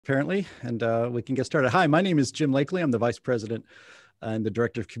Apparently, and we can get started. Hi, my name is Jim Lakely. I'm the Vice President and the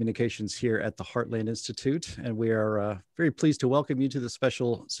Director of Communications here at the Heartland Institute, and we are very pleased to welcome you to the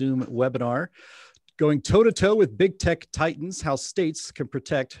special Zoom webinar, Going Toe-to-Toe with Big Tech Titans, How States Can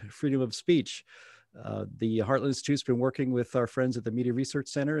Protect Freedom of Speech. The Heartland Institute's been working with our friends at the Media Research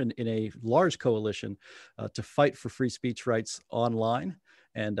Center in a large coalition to fight for free speech rights online.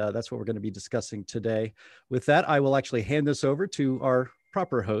 And that's what we're going to be discussing today. With that, I will actually hand this over to our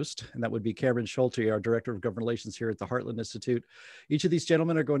proper host, and that would be Cameron Schulte, our Director of Government Relations here at the Heartland Institute. Each of these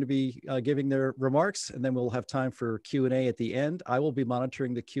gentlemen are going to be giving their remarks, and then we'll have time for Q&A at the end. I will be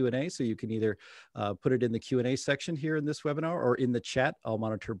monitoring the Q&A, so you can either put it in the Q&A section here in this webinar or in the chat. I'll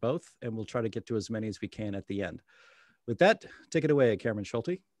monitor both, and we'll try to get to as many as we can at the end. With that, take it away, Cameron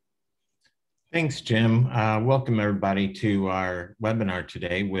Schulte. Thanks, Jim. Welcome everybody to our webinar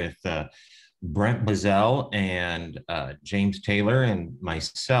today with Brent Buzzell and James Taylor and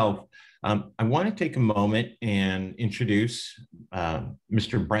myself. I want to take a moment and introduce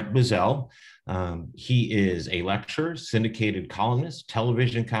Mr. Brent Buzzell. He is a lecturer, syndicated columnist,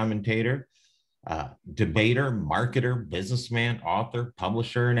 television commentator, debater, marketer, businessman, author,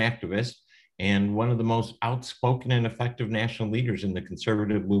 publisher, and activist, and one of the most outspoken and effective national leaders in the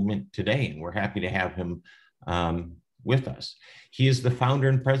conservative movement today. And we're happy to have him with us. He is the founder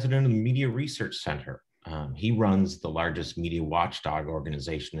and president of the Media Research Center. He runs the largest media watchdog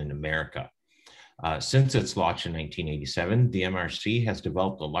organization in America. Since its launch in 1987, the MRC has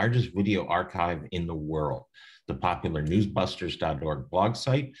developed the largest video archive in the world. The popular newsbusters.org blog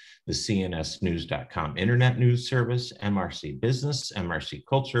site, the cnsnews.com internet news service, MRC Business, MRC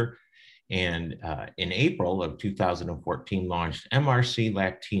Culture, and in April of 2014 launched MRC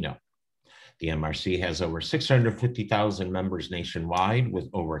Latino. The MRC has over 650,000 members nationwide with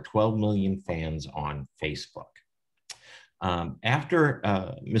over 12 million fans on Facebook. After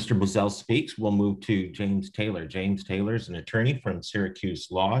Mr. Buzzell speaks, we'll move to James Taylor. James Taylor is an attorney from Syracuse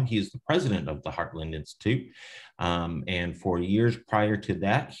Law. He is the president of the Heartland Institute. And for years prior to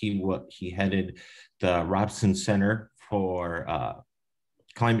that, he headed the Robson Center for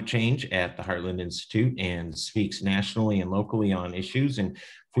Climate Change at the Heartland Institute and speaks nationally and locally on issues and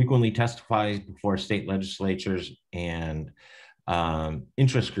frequently testifies before state legislatures and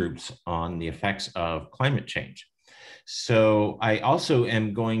interest groups on the effects of climate change. So I also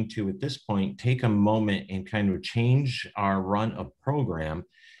am going to, at this point, take a moment and kind of change our run of program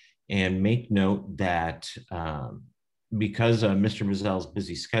and make note that because of Mr. Buzzell's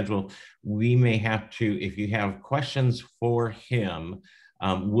busy schedule, we may have to, if you have questions for him,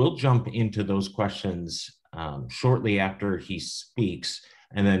 we'll jump into those questions shortly after he speaks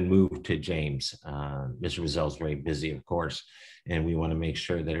and then move to James. Mr. Buzzell's very busy, of course, and we want to make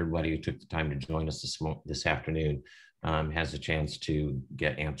sure that everybody who took the time to join us this afternoon has a chance to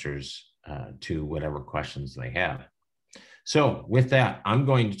get answers to whatever questions they have. So with that, I'm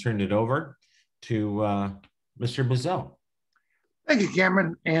going to turn it over to Mr. Buzzell. Thank you,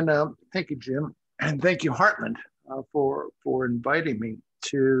 Cameron, and thank you, Jim, and thank you, Heartland, for inviting me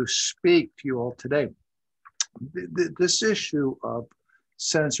to speak to you all today. This issue of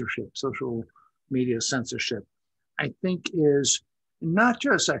censorship, social media censorship, I think is not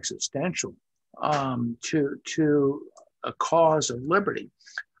just existential to a cause of liberty.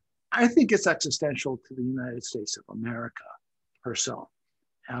 I think it's existential to the United States of America herself.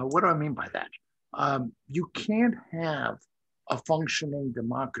 What do I mean by that? You can't have a functioning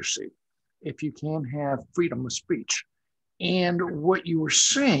democracy if you can't have freedom of speech. And what you were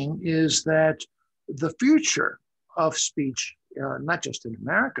seeing is that the future of speech, not just in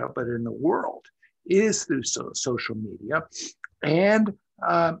America, but in the world, is through social media. And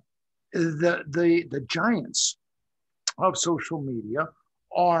the giants of social media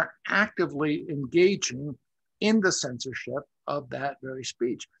are actively engaging in the censorship of that very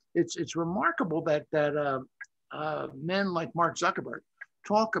speech. It's remarkable that men like Mark Zuckerberg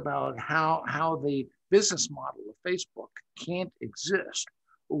talk about how the business model of Facebook can't exist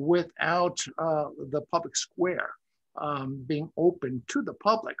without the public square being open to the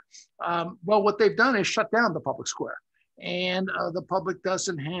public. Well, what they've done is shut down the public square, and the public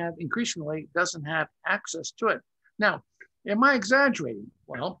increasingly doesn't have access to it. Now, am I exaggerating?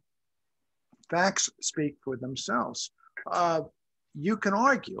 Well, facts speak for themselves. You can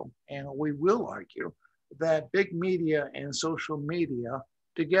argue, and we will argue, that big media and social media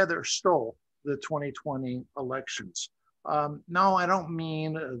together stole the 2020 elections. No, I don't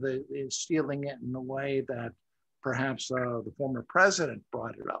mean the stealing it in the way that perhaps the former president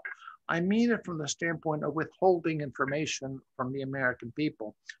brought it up. I mean it from the standpoint of withholding information from the American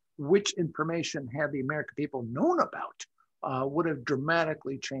people. Which information had the American people known about would have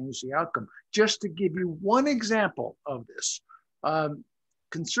dramatically changed the outcome. Just to give you one example of this,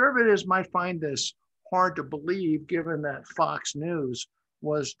 conservatives might find this hard to believe given that Fox News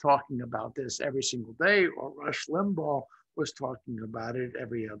was talking about this every single day, or Rush Limbaugh was talking about it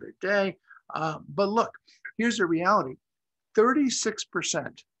every other day. But look, here's the reality.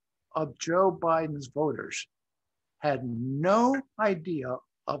 36% of Joe Biden's voters had no idea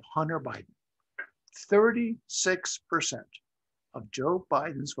of Hunter Biden. 36% of Joe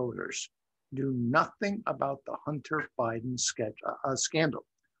Biden's voters knew nothing about the Hunter Biden scandal.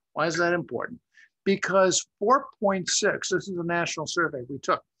 Why is that important? Because 4.6, this is a national survey we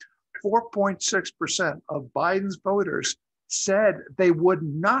took, 4.6% of Biden's voters said they would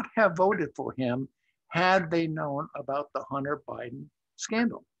not have voted for him had they known about the Hunter Biden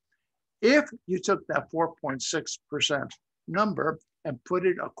scandal. If you took that 4.6% number and put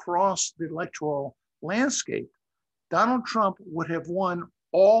it across the electoral landscape, Donald Trump would have won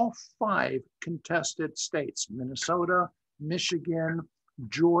all 5 contested states: Minnesota, Michigan,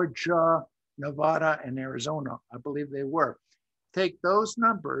 Georgia, Nevada, and Arizona, I believe they were. Take those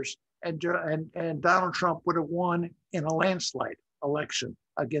numbers, and Donald Trump would have won in a landslide election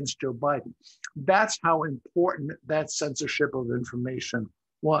against Joe Biden. That's how important that censorship of information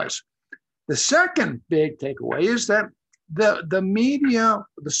was. The second big takeaway is that the media,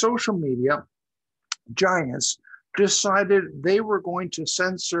 the social media giants, decided they were going to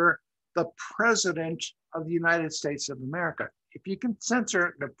censor the president of the United States of America. If you can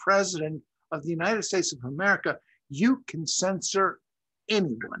censor the president of the United States of America, you can censor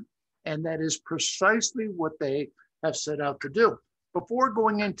anyone. And that is precisely what they have set out to do. Before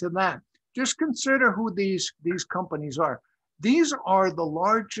going into that, just consider who these companies are. These are the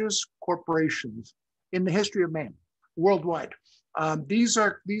largest corporations in the history of man worldwide. These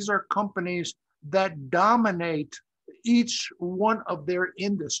are companies that dominate each one of their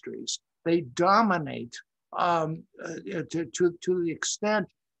industries. They dominate to the extent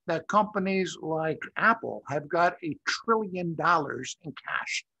that companies like Apple have got $1 trillion in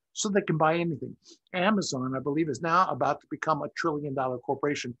cash, so they can buy anything. Amazon, I believe, is now about to become $1 trillion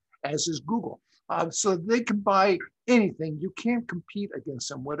corporation, as is Google. So they can buy anything. You can't compete against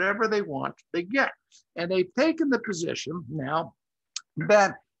them. Whatever they want, they get. And they've taken the position now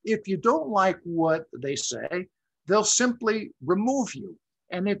that if you don't like what they say, they'll simply remove you.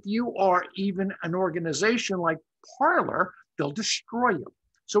 And if you are even an organization like Parler, they'll destroy you.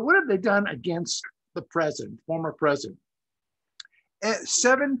 So what have they done against the president, former president?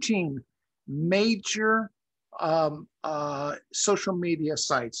 17 major social media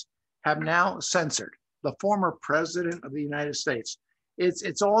sites have now censored the former president of the United States.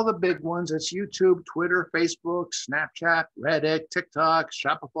 It's all the big ones. It's YouTube, Twitter, Facebook, Snapchat, Reddit, TikTok,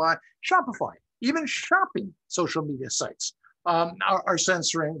 Shopify, even shopping social media sites are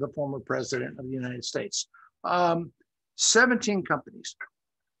censoring the former president of the United States. 17 companies.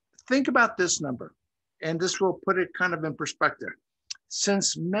 Think about this number, and this will put it kind of in perspective.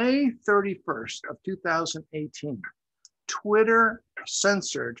 Since May 31st of 2018, Twitter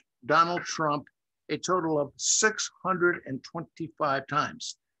censored Donald Trump a total of 625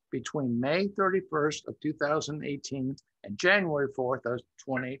 times between May 31st of 2018 and January 4th of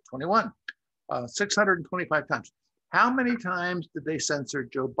 2021. 625 times. How many times did they censor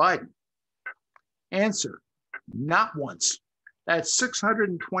Joe Biden? Answer, not once. That's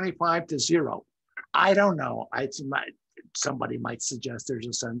 625 to 0. I don't know. Somebody might suggest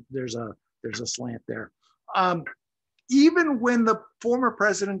there's a slant there. Even when the former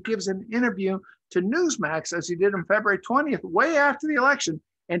president gives an interview to Newsmax, as he did on February 20th, way after the election,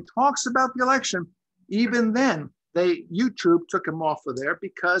 and talks about the election, even then, YouTube took him off of there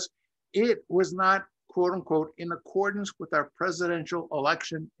because it was not, quote unquote, in accordance with our presidential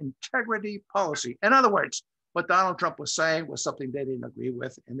election integrity policy. In other words, what Donald Trump was saying was something they didn't agree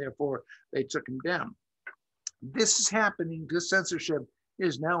with, and therefore they took him down. This is happening. This censorship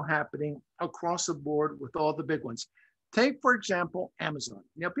is now happening across the board with all the big ones. Take, for example, Amazon.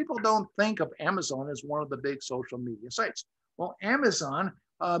 You know, people don't think of Amazon as one of the big social media sites. Well, Amazon,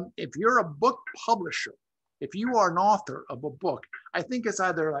 if you're a book publisher, if you are an author of a book, I think it's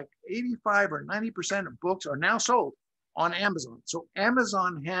either like 85 or 90% of books are now sold on Amazon. So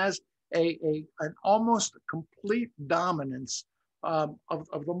Amazon has an almost complete dominance of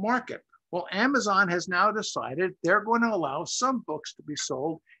the market. Well, Amazon has now decided they're going to allow some books to be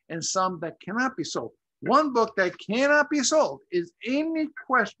sold and some that cannot be sold. One book that cannot be sold is any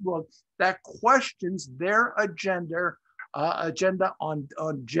book that questions their agenda on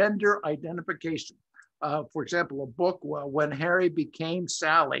gender identification. For example, a book, When Harry Became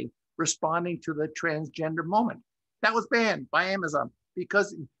Sally, responding to the transgender moment. That was banned by Amazon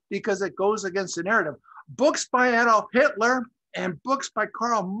because it goes against the narrative. Books by Adolf Hitler and books by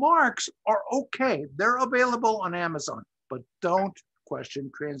Karl Marx are okay. They're available on Amazon, but don't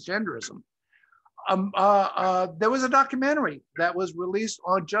question transgenderism. There was a documentary that was released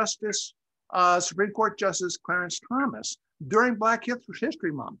on Supreme Court Justice Clarence Thomas during Black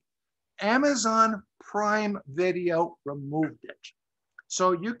History Month. Amazon Prime Video removed it.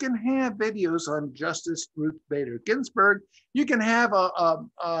 So you can have videos on Justice Ruth Bader Ginsburg. You can have a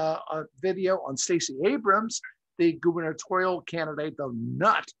video on Stacey Abrams, the gubernatorial candidate, the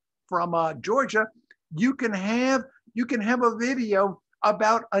nut from Georgia. You can have a video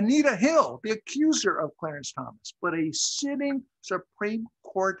about Anita Hill, the accuser of Clarence Thomas, but a sitting Supreme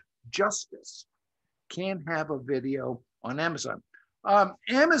Court justice can't have a video on Amazon.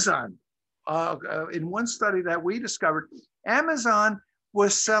 Amazon, in one study that we discovered, Amazon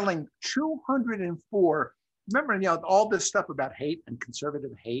was selling 204. Remember, all this stuff about hate and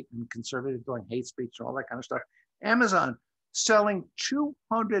conservative doing hate speech and all that kind of stuff. Amazon selling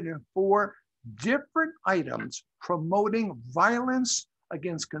 204 different items promoting violence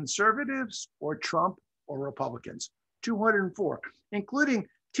against conservatives or Trump or Republicans. 204, including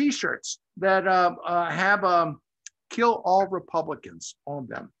T-shirts that have "Kill All Republicans" on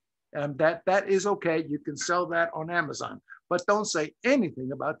them. And that is okay. You can sell that on Amazon, but don't say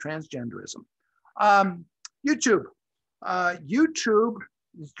anything about transgenderism. YouTube,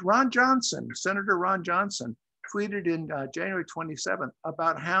 Senator Ron Johnson tweeted in January 27th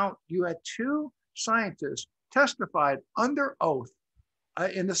about how you had two scientists testified under oath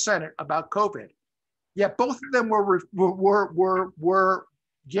in the Senate about COVID. Yet both of them were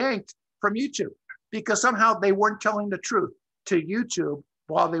yanked from YouTube because somehow they weren't telling the truth to YouTube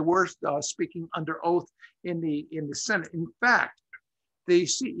while they were speaking under oath in the Senate. In fact, the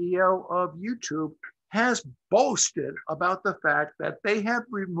CEO of YouTube has boasted about the fact that they have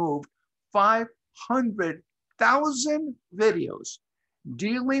removed 500,000 videos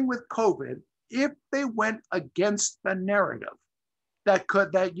dealing with COVID if they went against the narrative that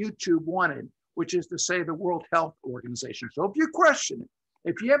YouTube wanted, which is to say the World Health Organization. So if you question it,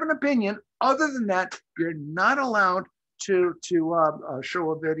 if you have an opinion other than that, you're not allowed to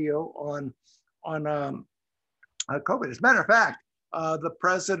show a video on COVID. As a matter of fact, the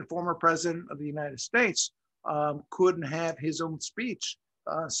former president of the United States, couldn't have his own speech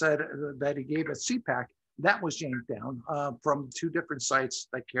said that he gave at CPAC. That was yanked down from two different sites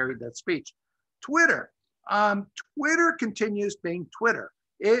that carried that speech. Twitter. Twitter continues being Twitter.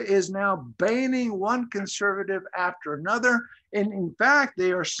 It is now banning one conservative after another. And in fact,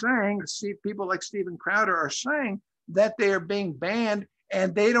 they are saying, people like Steven Crowder are saying that they are being banned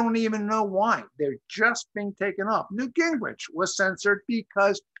and they don't even know why. They're just being taken off. Newt Gingrich was censored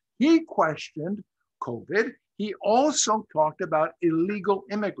because he questioned COVID. He also talked about illegal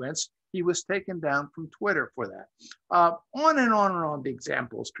immigrants. He was taken down from Twitter for that. On and on and on the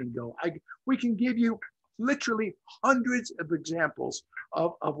examples can go. We can give you literally hundreds of examples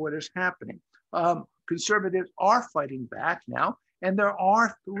of what is happening. Conservatives are fighting back now, and there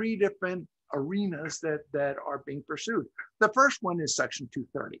are three different arenas that are being pursued. The first one is Section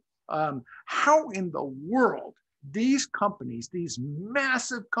 230. How in the world these companies, these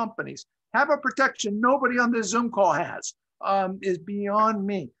massive companies, have a protection nobody on this Zoom call has is beyond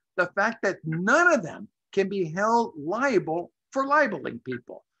me. The fact that none of them can be held liable for libeling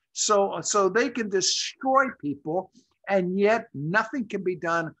people. So they can destroy people, and yet nothing can be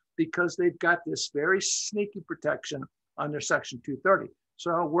done because they've got this very sneaky protection under Section 230.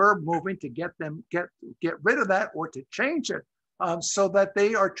 So we're moving to get rid of that or to change it so that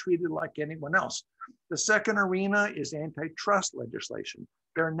they are treated like anyone else. The second arena is antitrust legislation.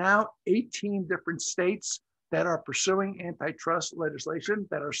 There are now 18 different states that are pursuing antitrust legislation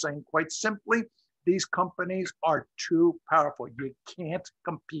that are saying quite simply, these companies are too powerful. You can't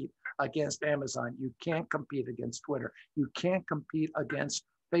compete against Amazon. You can't compete against Twitter. You can't compete against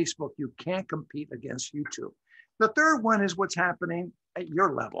Facebook. You can't compete against YouTube. The third one is what's happening at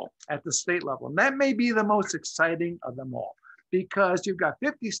your level, at the state level. And that may be the most exciting of them all, because you've got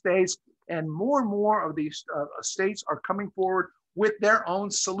 50 states and more of these states are coming forward with their own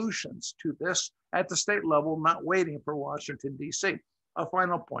solutions to this at the state level, not waiting for Washington, D.C. A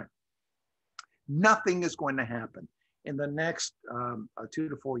final point. Nothing is going to happen in the next 2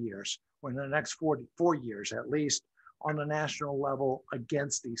 to 4 years, or in the next 4 years at least, on the national level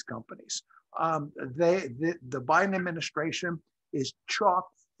against these companies. The Biden administration is chock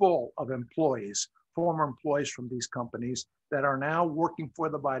full of employees, former employees from these companies that are now working for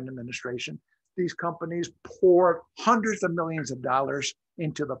the Biden administration. These companies pour hundreds of millions of dollars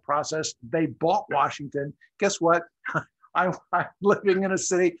into the process. They bought Washington. Guess what? I'm living in a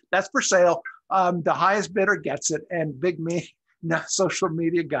city that's for sale. The highest bidder gets it, and big me, now social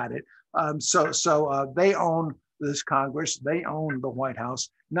media got it. So they own this Congress. They own the White House.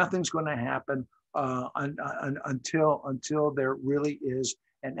 Nothing's going to happen until there really is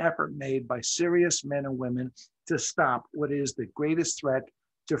an effort made by serious men and women to stop what is the greatest threat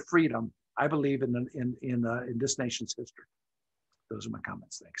to freedom, I believe, in this nation's history. Those are my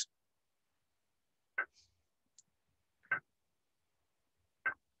comments. Thanks.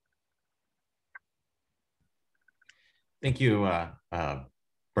 Thank you,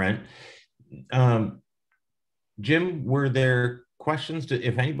 Brent. Jim, were there questions?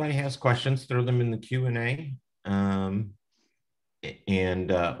 If anybody has questions, throw them in the Q&A or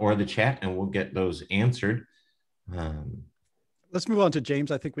the chat, and we'll get those answered. Let's move on to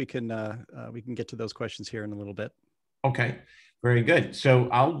James. I think we can get to those questions here in a little bit. Okay, very good. So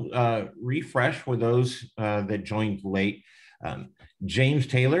I'll refresh for those that joined late. James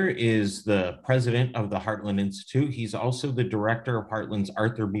Taylor is the president of the Heartland Institute. He's also the director of Heartland's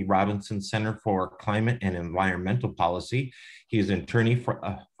Arthur B. Robinson Center for Climate and Environmental Policy. He is an attorney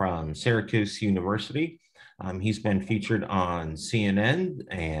from Syracuse University. He's been featured on CNN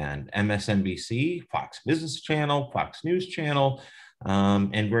and MSNBC, Fox Business Channel, Fox News Channel,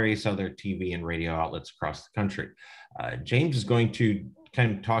 and various other TV and radio outlets across the country. James is going to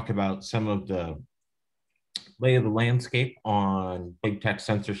kind of talk about some of the lay of the landscape on big tech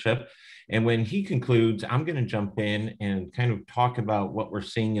censorship. And when he concludes, I'm going to jump in and kind of talk about what we're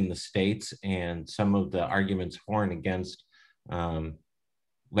seeing in the States and some of the arguments for and against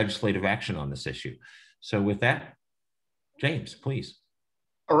legislative action on this issue. So with that, James, please.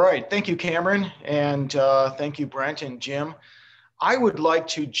 All right. Thank you, Cameron. And thank you, Brent and Jim. I would like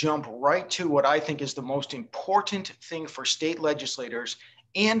to jump right to what I think is the most important thing for state legislators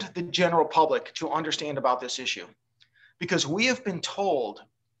and the general public to understand about this issue. Because we have been told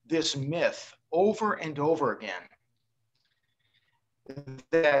this myth over and over again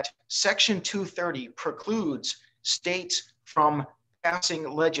that Section 230 precludes states from passing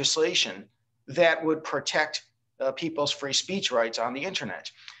legislation that would protect people's free speech rights on the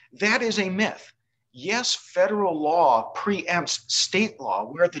internet. That is a myth. Yes, federal law preempts state law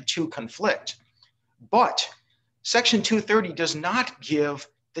where the two conflict, but Section 230 does not give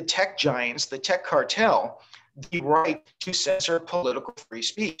the tech giants, the tech cartel, the right to censor political free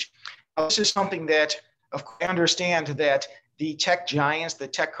speech. Now, this is something that I understand that the tech giants, the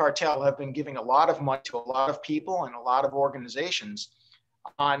tech cartel have been giving a lot of money to a lot of people and a lot of organizations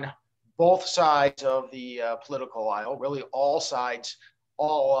on both sides of the political aisle, really all sides,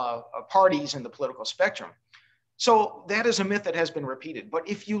 all parties in the political spectrum. So that is a myth that has been repeated. But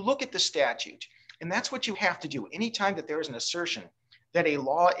if you look at the statute, and that's what you have to do anytime that there is an assertion that a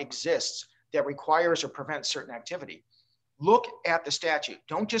law exists that requires or prevents certain activity, look at the statute.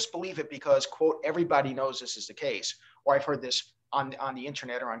 Don't just believe it because, quote, everybody knows this is the case, or I've heard this on the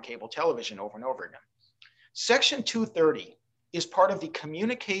internet or on cable television over and over again. Section 230 is part of the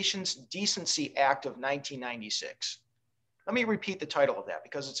Communications Decency Act of 1996. Let me repeat the title of that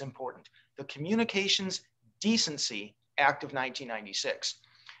because it's important. The Communications Decency Act of 1996.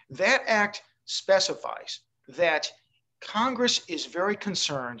 That act specifies that Congress is very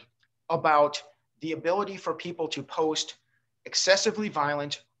concerned about the ability for people to post excessively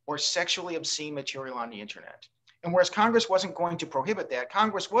violent or sexually obscene material on the internet. And whereas Congress wasn't going to prohibit that,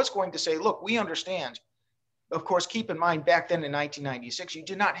 Congress was going to say, look, we understand. Of course, keep in mind, back then in 1996, you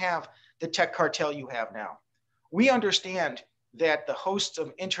did not have the tech cartel you have now. We understand that the hosts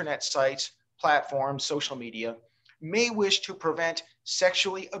of internet sites, platforms, social media may wish to prevent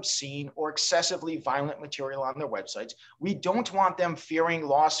sexually obscene or excessively violent material on their websites. We don't want them fearing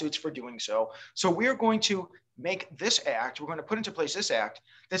lawsuits for doing so. So we're going to make this act, we're going to put into place this act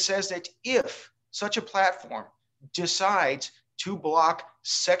that says that if such a platform decides to block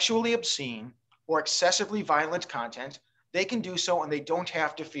sexually obscene or excessively violent content, they can do so and they don't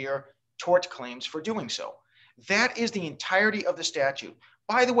have to fear tort claims for doing so. That is the entirety of the statute.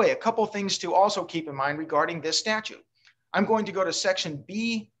 By the way, a couple of things to also keep in mind regarding this statute. I'm going to go to section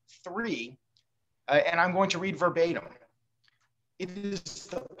B3 and I'm going to read verbatim. It is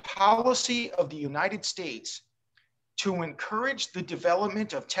the policy of the United States to encourage the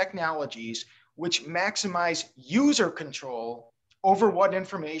development of technologies which maximize user control over what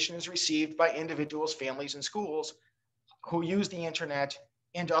information is received by individuals, families, and schools who use the internet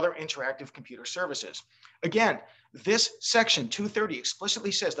and other interactive computer services. Again, this section 230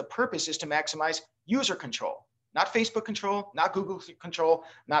 explicitly says the purpose is to maximize user control, not Facebook control, not Google control,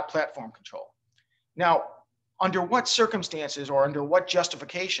 not platform control. Now, Under what circumstances or under what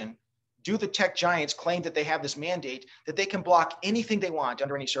justification do the tech giants claim that they have this mandate that they can block anything they want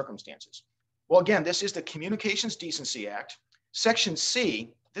under any circumstances? Well, again, this is the Communications Decency Act. Section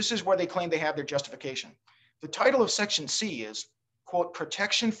C, this is where they claim they have their justification. The title of Section C is, quote,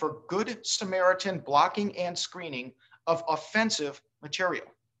 protection for good Samaritan blocking and screening of offensive material.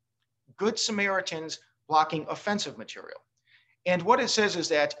 Good Samaritans blocking offensive material. And what it says is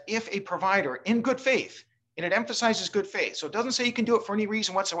that if a provider in good faith, and it emphasizes good faith, so it doesn't say you can do it for any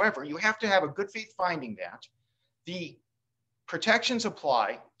reason whatsoever. You have to have a good faith finding that the protections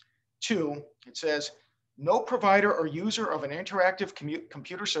apply to, it says, no provider or user of an interactive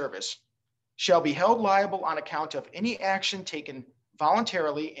computer service shall be held liable on account of any action taken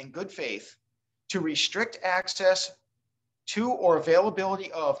voluntarily in good faith to restrict access to or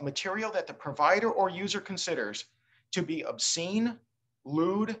availability of material that the provider or user considers to be obscene,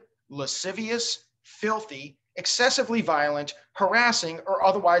 lewd, lascivious, filthy, excessively violent, harassing, or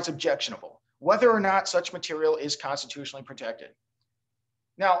otherwise objectionable, whether or not such material is constitutionally protected.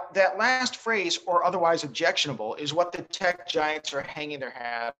 Now, that last phrase, or otherwise objectionable, is what the tech giants are hanging their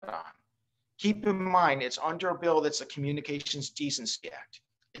hat on. Keep in mind, it's under a bill that's the Communications Decency Act.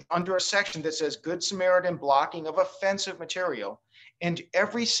 It's under a section that says Good Samaritan blocking of offensive material, and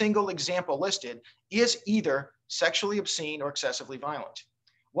every single example listed is either sexually obscene or excessively violent.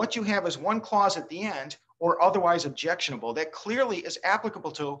 What you have is one clause at the end, or otherwise objectionable, that clearly is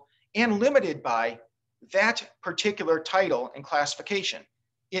applicable to and limited by that particular title and classification.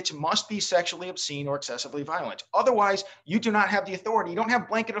 It must be sexually obscene or excessively violent. Otherwise, you do not have the authority. You don't have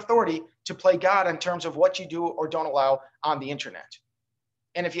blanket authority to play God in terms of what you do or don't allow on the internet.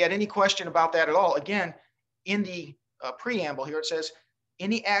 And if you had any question about that at all, again, in the preamble here, it says,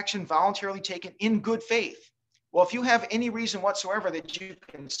 any action voluntarily taken in good faith. Well, if you have any reason whatsoever that you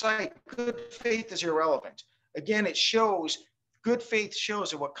can cite, good faith is irrelevant. Again, it shows, good faith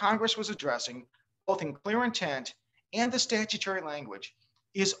shows that what Congress was addressing, both in clear intent and the statutory language,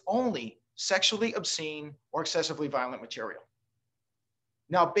 is only sexually obscene or excessively violent material.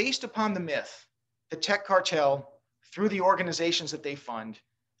 Now, based upon the myth, the tech cartel, through the organizations that they fund,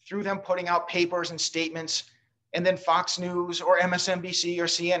 through them putting out papers and statements, and then Fox News or MSNBC or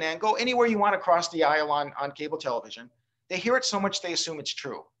CNN, go anywhere you want across the aisle on cable television, they hear it so much they assume it's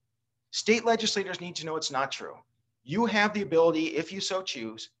true. State legislators need to know it's not true. You have the ability, if you so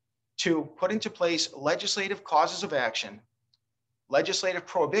choose, to put into place legislative causes of action, legislative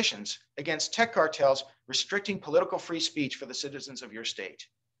prohibitions against tech cartels restricting political free speech for the citizens of your state.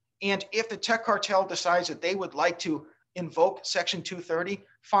 And if the tech cartel decides that they would like to invoke Section 230,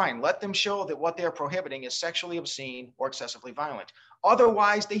 fine, let them show that what they're prohibiting is sexually obscene or excessively violent.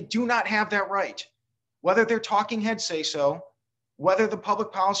 Otherwise, they do not have that right. Whether their talking heads say so, whether the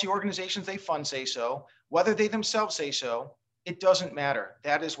public policy organizations they fund say so, whether they themselves say so, it doesn't matter.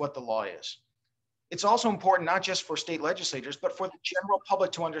 That is what the law is. It's also important not just for state legislators, but for the general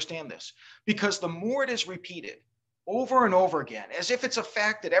public to understand this, because the more it is repeated over and over again, as if it's a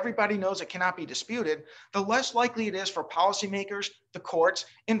fact that everybody knows it cannot be disputed, the less likely it is for policymakers, the courts,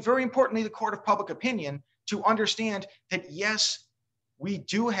 and very importantly, the court of public opinion to understand that, yes, we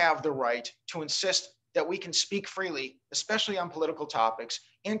do have the right to insist that we can speak freely, especially on political topics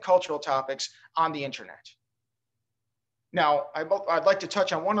and cultural topics on the internet. Now, I'd like to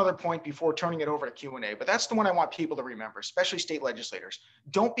touch on one other point before turning it over to Q&A, but that's the one I want people to remember, especially state legislators.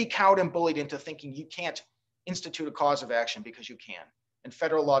 Don't be cowed and bullied into thinking you can't institute a cause of action, because you can. And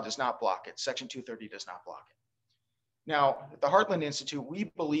federal law does not block it. Section 230 does not block it. Now, at the Heartland Institute, we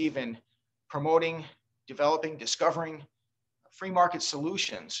believe in promoting, developing, discovering free market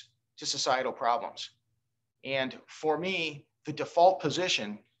solutions to societal problems. And for me, the default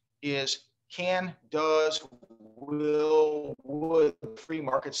position is can, does, will, would free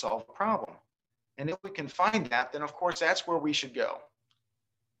market solve a problem? And if we can find that, then of course that's where we should go.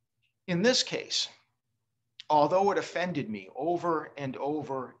 In this case, although it offended me over and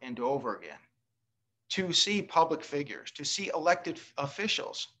over and over again to see public figures, to see elected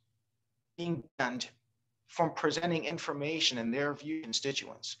officials being banned from presenting information in their view to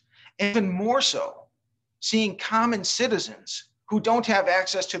constituents, even more so, seeing common citizens who don't have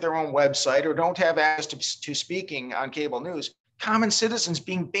access to their own website or don't have access to speaking on cable news, common citizens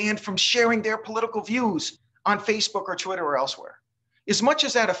being banned from sharing their political views on Facebook or Twitter or elsewhere. As much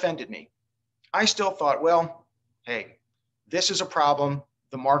as that offended me, I still thought, well, hey, this is a problem.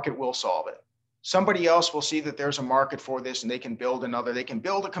 The market will solve it. Somebody else will see that there's a market for this and they can build another. They can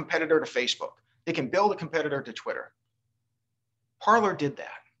build a competitor to Facebook. They can build a competitor to Twitter. Parler did that.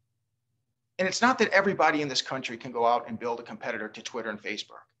 And it's not that everybody in this country can go out and build a competitor to Twitter and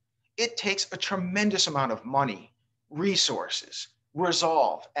Facebook. It takes a tremendous amount of money, resources,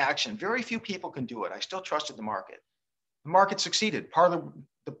 resolve, action. Very few people can do it. I still trusted the market. The market succeeded. Parler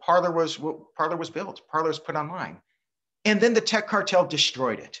was built. Parler was put online. And then the tech cartel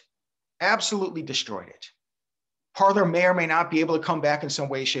destroyed it. Absolutely destroyed it. Parler may or may not be able to come back in some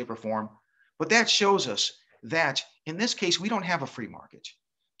way, shape, or form. But that shows us that in this case, we don't have a free market.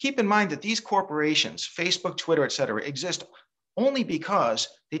 Keep in mind that these corporations, Facebook, Twitter, et cetera, exist only because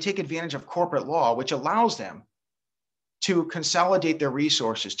they take advantage of corporate law, which allows them to consolidate their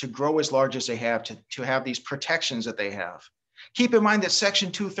resources, to grow as large as they have, to have these protections that they have. Keep in mind that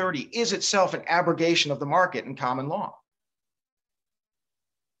Section 230 is itself an abrogation of the market in common law.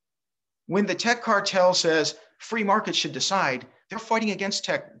 When the tech cartel says free markets should decide, they're fighting against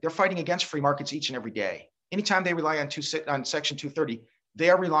tech. They're fighting against free markets each and every day. Anytime they rely on Section 230, they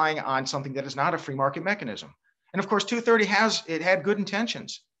are relying on something that is not a free market mechanism. And of course, 230 had good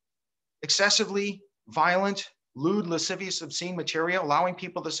intentions. Excessively violent, lewd, lascivious, obscene material, allowing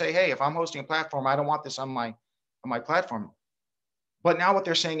people to say, hey, if I'm hosting a platform, I don't want this on my platform. But now what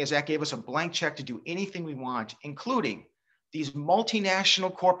they're saying is that gave us a blank check to do anything we want, including these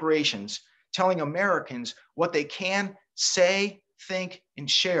multinational corporations telling Americans what they can say, think, and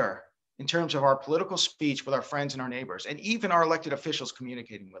share in terms of our political speech with our friends and our neighbors, and even our elected officials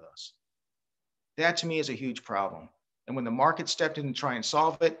communicating with us. That to me is a huge problem. And when the market stepped in to try and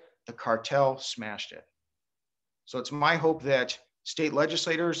solve it, the cartel smashed it. So it's my hope that state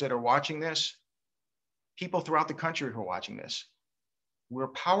legislators that are watching this, people throughout the country who are watching this, we're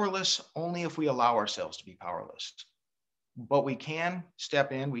powerless only if we allow ourselves to be powerless. But we can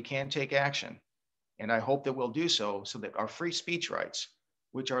step in, we can take action. And I hope that we'll do so that our free speech rights,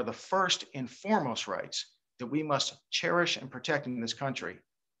 which are the first and foremost rights that we must cherish and protect in this country,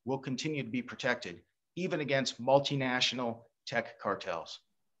 will continue to be protected, even against multinational tech cartels.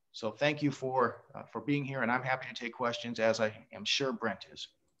 So thank you for being here, and I'm happy to take questions, as I am sure Brent is.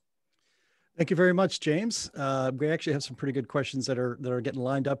 Thank you very much, James. We actually have some pretty good questions that are getting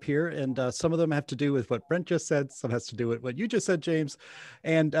lined up here, and some of them have to do with what Brent just said. Some has to do with what you just said, James,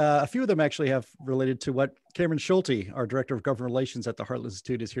 and a few of them actually have related to what Cameron Schulte, our Director of Government Relations at the Heartland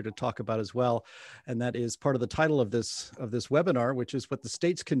Institute, is here to talk about as well. And that is part of the title of this webinar, which is what the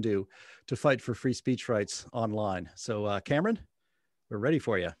states can do to fight for free speech rights online. So, Cameron, we're ready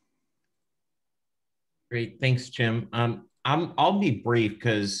for you. Great, thanks, Jim. I'll be brief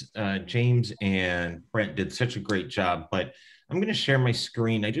because James and Brent did such a great job, but I'm going to share my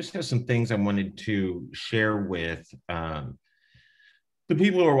screen. I just have some things I wanted to share with the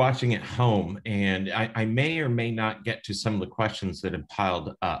people who are watching at home, and I may or may not get to some of the questions that have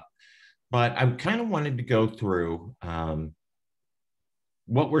piled up, but I kind of wanted to go through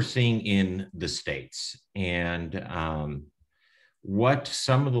what we're seeing in the states and what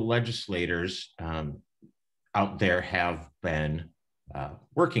some of the legislators out there have been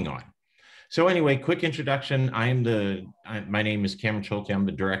working on. So anyway, quick introduction. My name is Cameron Schulte. I'm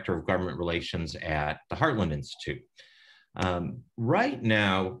the Director of Government Relations at the Heartland Institute. Right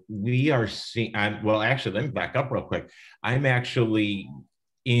now, we are seeing, well, actually, let me back up real quick. I'm actually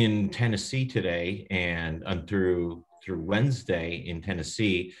in Tennessee today and through Wednesday in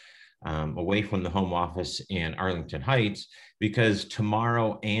Tennessee, away from the home office in Arlington Heights, because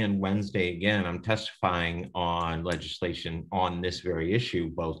tomorrow and Wednesday, again, I'm testifying on legislation on this very issue,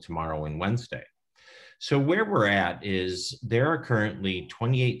 both tomorrow and Wednesday. So where we're at is there are currently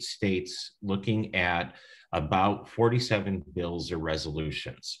 28 states looking at about 47 bills or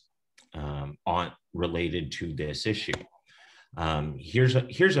resolutions related to this issue. Here's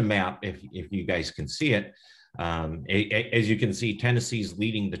a map, if you guys can see it. As you can see, Tennessee's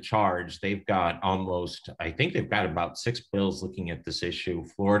leading the charge. They've got I think they've got about 6 bills looking at this issue.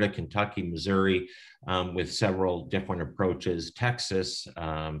 Florida, Kentucky, Missouri, with several different approaches. Texas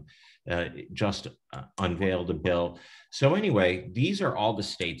just unveiled a bill. So anyway, these are all the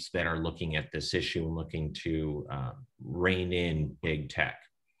states that are looking at this issue and looking to rein in big tech.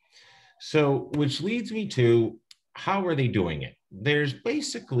 So, which leads me to, how are they doing it? There's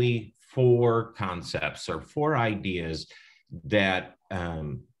basically 4 concepts or 4 ideas that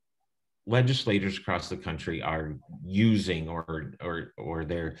legislators across the country are using or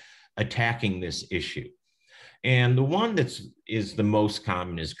they're attacking this issue. And the one is the most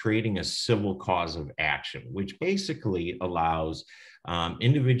common is creating a civil cause of action, which basically allows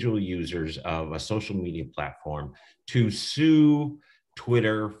individual users of a social media platform to sue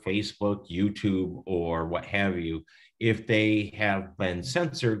Twitter, Facebook, YouTube, or what have you, if they have been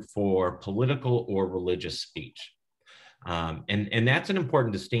censored for political or religious speech. And that's an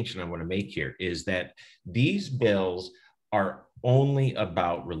important distinction I want to make here, is that these bills are only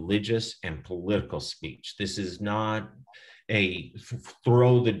about religious and political speech. This is not a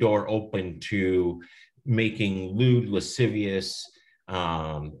throw the door open to making lewd, lascivious,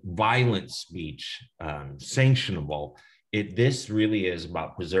 violent speech sanctionable. This really is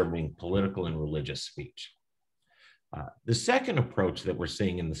about preserving political and religious speech. The second approach that we're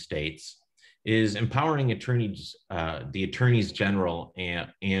seeing in the states is empowering attorneys, the attorneys general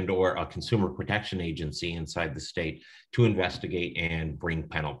and or a consumer protection agency inside the state to investigate and bring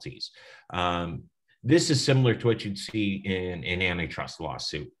penalties. This is similar to what you'd see in an antitrust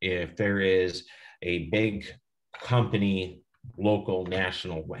lawsuit. If there is a big company, local,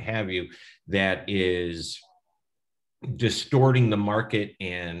 national, what have you, that is distorting the market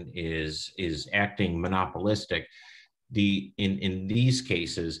and is acting monopolistic, in these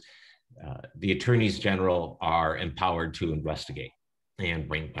cases, the attorneys general are empowered to investigate and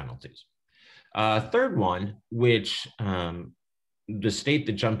bring penalties. Third one, which the state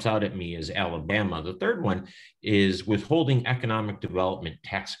that jumps out at me is Alabama. The third one is withholding economic development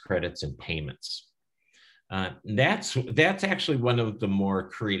tax credits and payments. That's actually one of the more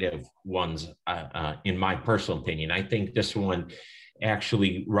creative ones, in my personal opinion. I think this one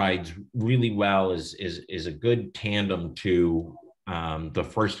actually rides really well, is a good tandem to the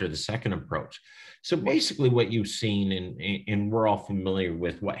first or the second approach. So basically what you've seen, and we're all familiar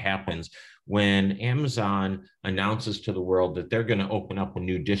with what happens when Amazon announces to the world that they're going to open up a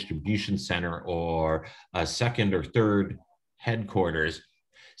new distribution center or a second or third headquarters,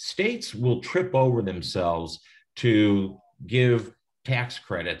 states will trip over themselves to give tax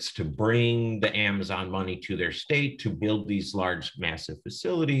credits to bring the Amazon money to their state to build these large, massive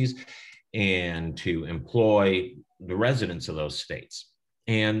facilities and to employ the residents of those states.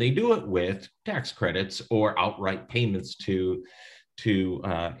 And they do it with tax credits or outright payments to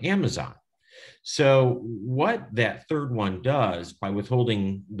Amazon. So what that third one does by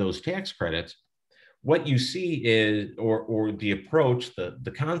withholding those tax credits, what you see is, or the approach,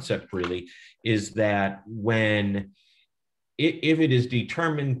 the concept really is that when, if it is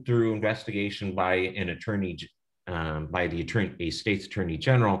determined through investigation by an attorney, a state's attorney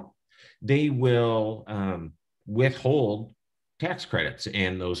general, they will withhold tax credits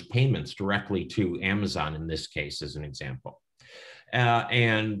and those payments directly to Amazon in this case, as an example.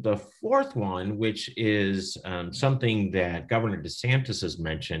 And the fourth one, which is something that Governor DeSantis has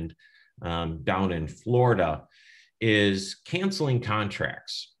mentioned down in Florida, is canceling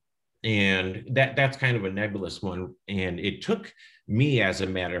contracts. And that's kind of a nebulous one. And it took me, as a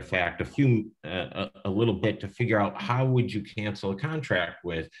matter of fact, a little bit to figure out how would you cancel a contract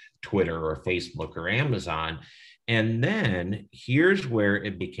with Twitter or Facebook or Amazon. And then here's where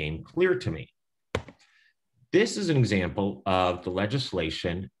it became clear to me. This is an example of the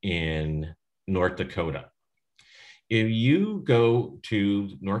legislation in North Dakota. If you go to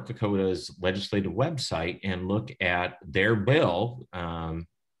North Dakota's legislative website and look at their bill,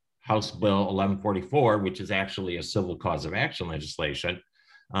 House Bill 1144, which is actually a civil cause of action legislation,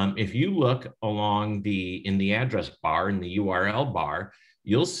 if you look along in the address bar, in the URL bar,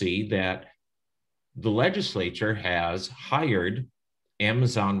 you'll see that the legislature has hired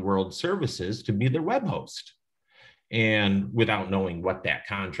Amazon World Services to be their web host. And without knowing what that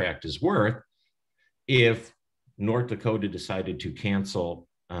contract is worth, if North Dakota decided to cancel,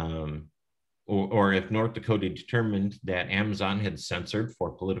 or if North Dakota determined that Amazon had censored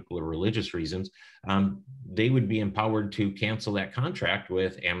for political or religious reasons, they would be empowered to cancel that contract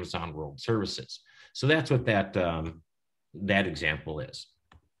with Amazon World Services. So that's what that example is.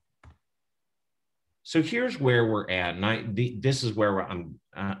 So here's where we're at, and this is where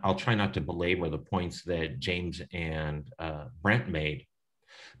I'll try not to belabor the points that James and Brent made,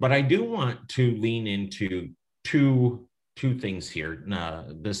 but I do want to lean into two things here,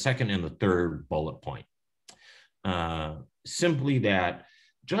 the second and the third bullet point. Simply that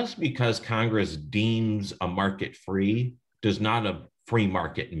just because Congress deems a market free does not a free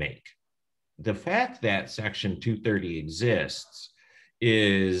market make. The fact that Section 230 exists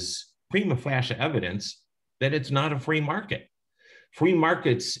is prima facie evidence that it's not a free market. Free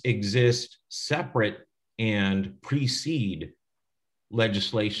markets exist separate and precede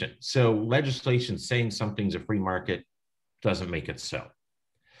legislation. So legislation saying something's a free market doesn't make it so.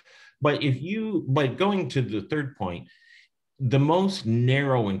 But going to the third point, the most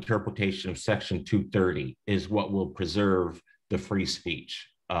narrow interpretation of Section 230 is what will preserve the free speech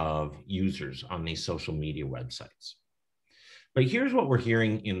of users on these social media websites. But here's what we're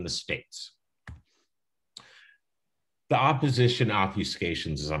hearing in the states. The opposition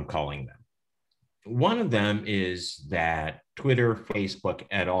obfuscations, as I'm calling them. One of them is that Twitter, Facebook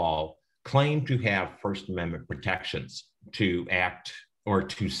et al. Claim to have First Amendment protections to act or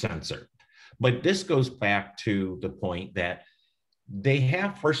to censor. But this goes back to the point that they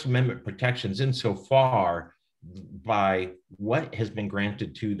have First Amendment protections insofar by what has been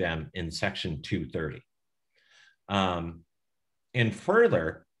granted to them in Section 230. And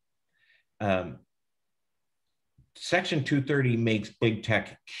further, Section 230 makes big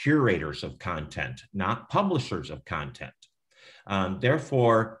tech curators of content, not publishers of content.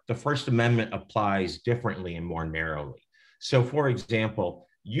 Therefore, the First Amendment applies differently and more narrowly. So, for example,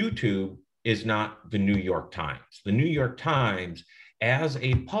 YouTube is not the New York Times. The New York Times, as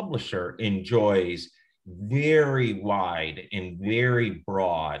a publisher, enjoys very wide and very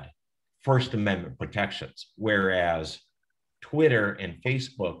broad First Amendment protections, whereas Twitter and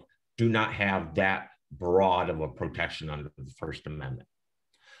Facebook do not have that broad of a protection under the First Amendment.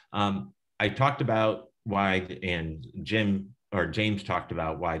 I talked about why, and James talked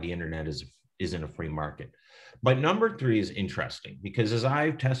about why the internet isn't a free market. But number 3 is interesting because as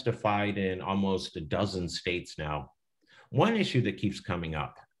I've testified in almost a dozen states now, one issue that keeps coming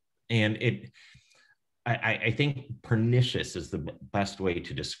up, and I think pernicious is the best way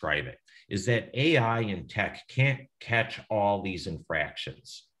to describe it, is that AI and tech can't catch all these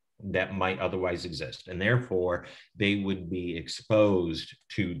infractions that might otherwise exist. And therefore, they would be exposed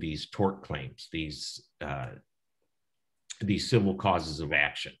to these tort claims, these civil causes of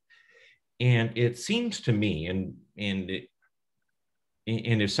action. And it seems to me, and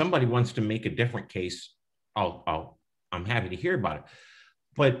if somebody wants to make a different case, I'm happy to hear about it.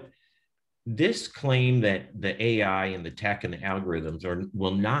 But this claim that the AI and the tech and the algorithms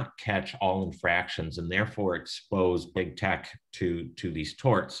will not catch all infractions and therefore expose big tech to these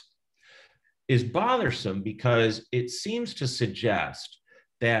torts is bothersome because it seems to suggest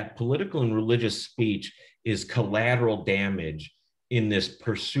that political and religious speech is collateral damage in this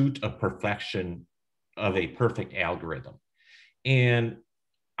pursuit of perfection of a perfect algorithm. And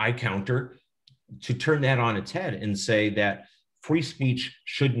I counter to turn that on its head and say that free speech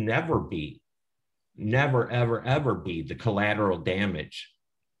should never, ever, ever be the collateral damage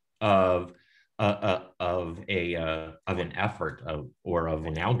of an effort or of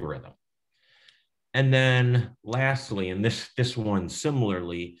an algorithm. And then lastly, and this one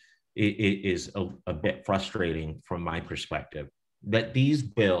similarly is a bit frustrating from my perspective, that these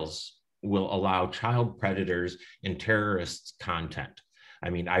bills will allow child predators and terrorists content. I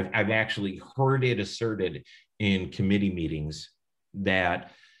mean, I've actually heard it asserted in committee meetings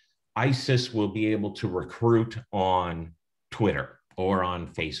that ISIS will be able to recruit on Twitter or on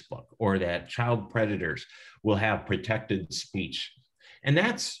Facebook, or that child predators will have protected speech. And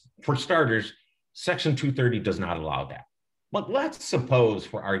that's, for starters, Section 230 does not allow that. But let's suppose,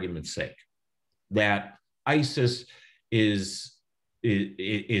 for argument's sake, that ISIS is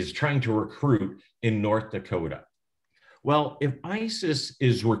trying to recruit in North Dakota. Well, if ISIS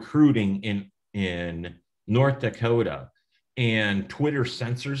is recruiting in North Dakota and Twitter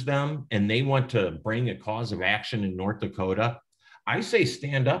censors them and they want to bring a cause of action in North Dakota, I say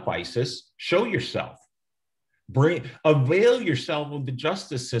stand up, ISIS, show yourself. Avail yourself of the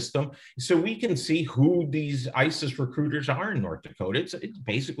justice system so we can see who these ISIS recruiters are in North Dakota. It's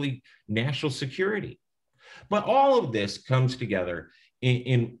basically national security. But all of this comes together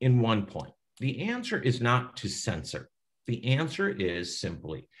in one point. The answer is not to censor. The answer is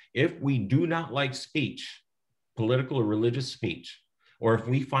simply, if we do not like speech, political or religious speech, or if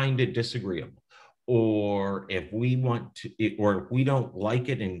we find it disagreeable, or if we want to, or if we don't like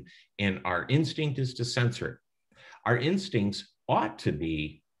it and our instinct is to censor it, our instincts ought to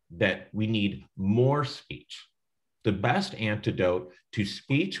be that we need more speech. The best antidote to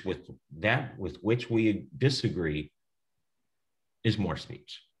speech with which we disagree is more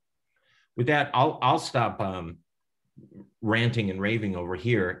speech. With that, I'll stop ranting and raving over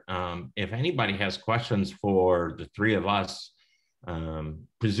here. If anybody has questions for the three of us,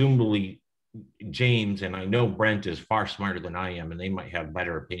 presumably James, and I know Brent is far smarter than I am, and they might have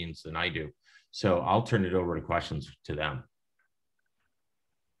better opinions than I do. So I'll turn it over to questions to them.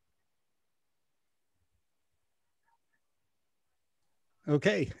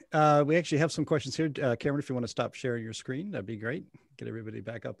 Okay, we actually have some questions here. Cameron, if you want to stop sharing your screen, that'd be great. Get everybody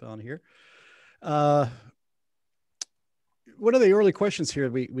back up on here. One of the early questions here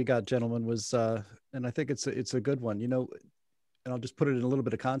we got, gentlemen, was, and I think it's a good one, you know, and I'll just put it in a little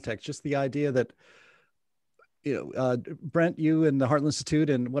bit of context, just the idea that, you know, Brent, you and the Heartland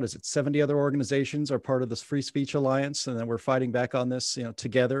Institute and what is it, 70 other organizations are part of this Free Speech Alliance, and then we're fighting back on this, you know,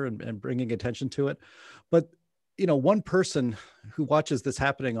 together and bringing attention to it. But, you know, one person who watches this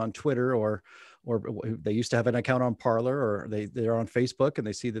happening on Twitter or or they used to have an account on Parler, or they're on Facebook and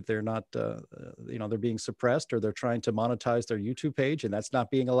they see that they're not, they're being suppressed, or they're trying to monetize their YouTube page and that's not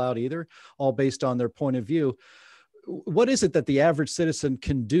being allowed either, all based on their point of view. What is it that the average citizen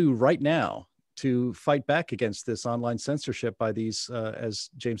can do right now to fight back against this online censorship by these, as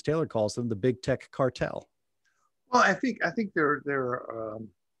James Taylor calls them, the big tech cartel? Well, I think there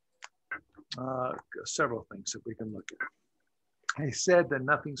are several things that we can look at. I said that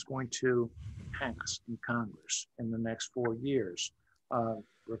nothing's going to pass in Congress in the next 4 years.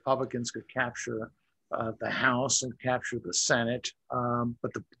 Republicans could capture the House and capture the Senate,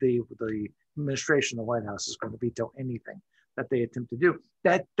 but the administration, the White House, is going to veto anything that they attempt to do.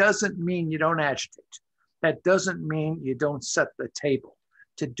 That doesn't mean you don't agitate. That doesn't mean you don't set the table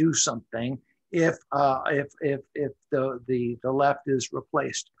to do something if the left is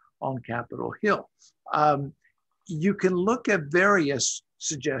replaced on Capitol Hill. You can look at various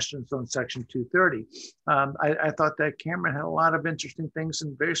suggestions on Section 230. I thought that Cameron had a lot of interesting things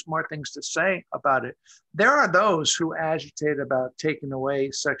and very smart things to say about it. There are those who agitate about taking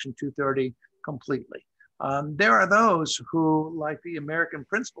away Section 230 completely. There are those who, like the American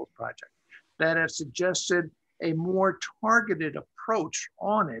Principles Project, that have suggested a more targeted approach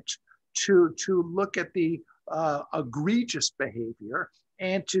on it to look at the egregious behavior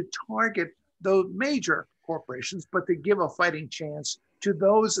and to target those major corporations, but to give a fighting chance to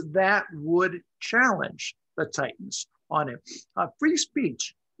those that would challenge the Titans on it. Free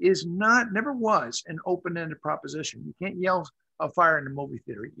speech is never was an open-ended proposition. You can't yell fire in the movie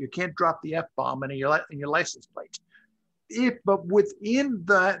theater. You can't drop the F-bomb in your license plate. But within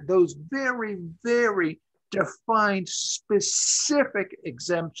those very, very defined specific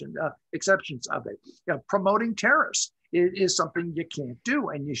exceptions of it, promoting terrorists is something you can't do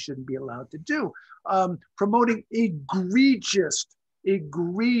and you shouldn't be allowed to do. Promoting egregious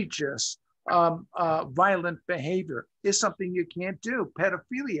violent behavior is something you can't do.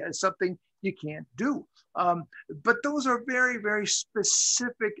 Pedophilia is something you can't do. But those are very, very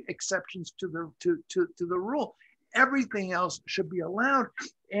specific exceptions to the rule. Everything else should be allowed,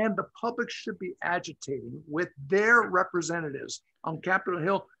 and the public should be agitating with their representatives on Capitol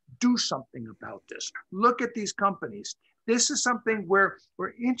Hill. Do something about this. Look at these companies. This is something where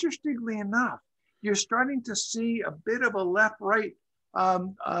interestingly enough, you're starting to see a bit of a left-right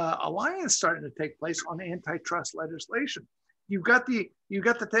alliance starting to take place on antitrust legislation. You've got the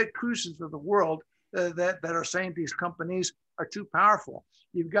Ted Cruz's of the world that are saying these companies are too powerful.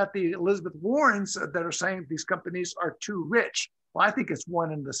 You've got the Elizabeth Warrens that are saying these companies are too rich. Well, I think it's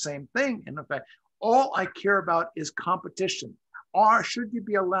one and the same thing. In fact, all I care about is competition. Or should you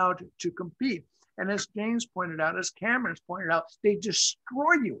be allowed to compete? And as James pointed out, as Cameron's pointed out, they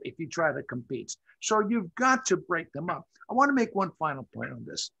destroy you if you try to compete. So you've got to break them up. I want to make one final point on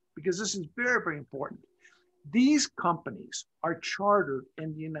this, because this is very, very important. These companies are chartered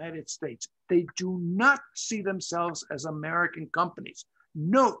in the United States. They do not see themselves as American companies.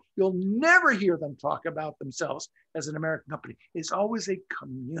 Note, you'll never hear them talk about themselves as an American company. It's always a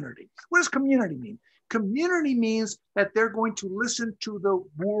community. What does community mean? Community means that they're going to listen to the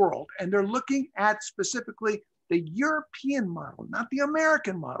world, and they're looking at specifically the European model, not the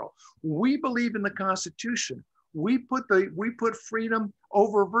American model. We believe in the Constitution. We put freedom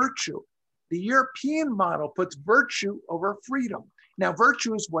over virtue. The European model puts virtue over freedom. Now,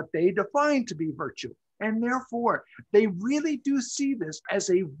 virtue is what they define to be virtue. And therefore, they really do see this as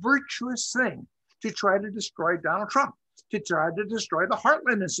a virtuous thing to try to destroy Donald Trump, to try to destroy the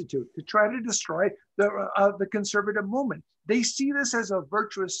Heartland Institute, to try to destroy the conservative movement. They see this as a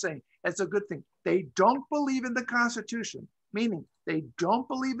virtuous thing, as a good thing. They don't believe in the Constitution, meaning they don't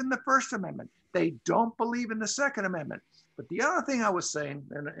believe in the First Amendment. They don't believe in the Second Amendment. But the other thing I was saying,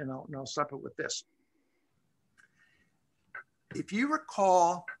 and I'll stop it with this. If you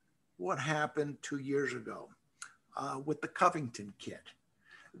recall what happened 2 years ago with the Covington kid,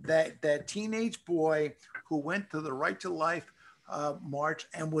 that teenage boy who went to the Right to Life march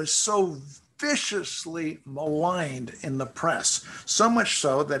and was so viciously maligned in the press, so much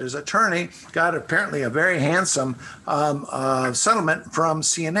so that his attorney got apparently a very handsome settlement from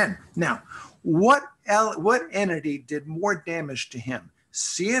CNN. Now, what entity did more damage to him?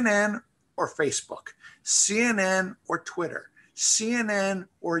 CNN or Facebook? CNN or Twitter? CNN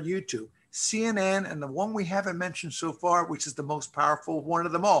or YouTube? CNN, and the one we haven't mentioned so far, which is the most powerful one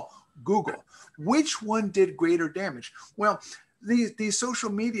of them all, Google. Which one did greater damage? Well, these social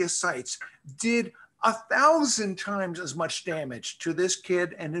media sites did 1,000 times as much damage to this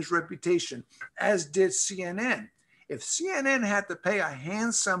kid and his reputation as did CNN. If CNN had to pay a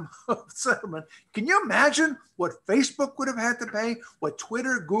handsome settlement, can you imagine what Facebook would have had to pay, what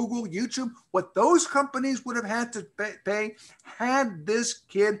Twitter, Google, YouTube, what those companies would have had to pay had this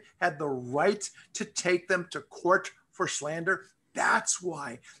kid had the right to take them to court for slander? That's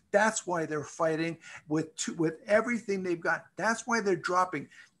why they're fighting with everything they've got. That's why they're dropping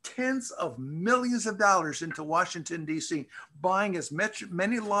tens of millions of dollars into Washington, D.C., buying as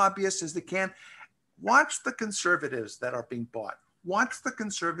many lobbyists as they can. Watch the conservatives that are being bought. Watch the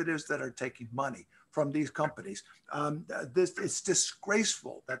conservatives that are taking money from these companies. It's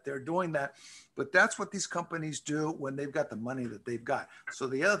disgraceful that they're doing that, but that's what these companies do when they've got the money that they've got. So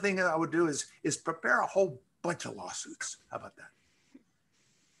the other thing that I would do is prepare a whole bunch of lawsuits. How about that?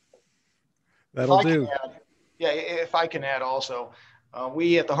 That'll do. If I can add also,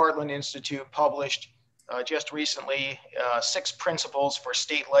 we at the Heartland Institute published just recently 6 principles for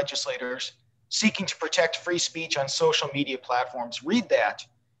state legislators seeking to protect free speech on social media platforms. Read that,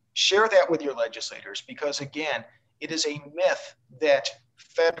 share that with your legislators, because again, it is a myth that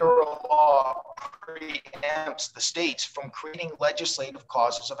federal law preempts the states from creating legislative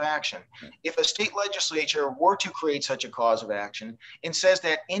causes of action. If a state legislature were to create such a cause of action and says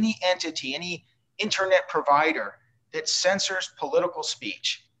that any entity, any internet provider that censors political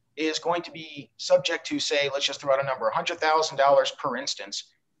speech is going to be subject to, say, let's just throw out a number, $100,000 per instance,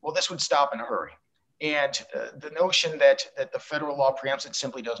 well, this would stop in a hurry. And the notion that the federal law preempts it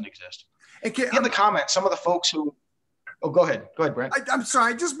simply doesn't exist. In the comments, some of the folks who, go ahead, Brent. I'm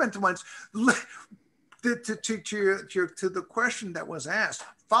sorry, I just meant to once, to the question that was asked,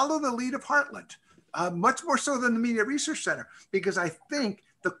 follow the lead of Heartland, much more so than the Media Research Center, because I think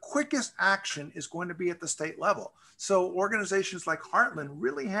the quickest action is going to be at the state level. So organizations like Heartland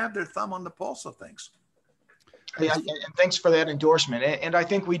really have their thumb on the pulse of things. Yeah, and thanks for that endorsement. And I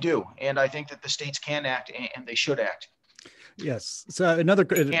think we do. And I think that the states can act and they should act. Yes. So another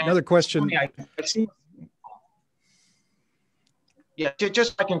question. I've seen,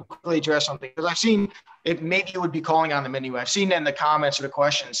 just I can quickly address something, because I've seen it. Maybe it would be calling on them anyway. I've seen in the comments or the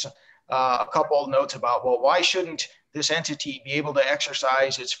questions a couple of notes about, well, why shouldn't this entity be able to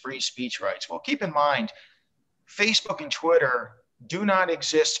exercise its free speech rights? Well, keep in mind, Facebook and Twitter do not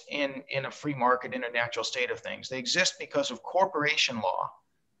exist in a free market in a natural state of things. They exist because of corporation law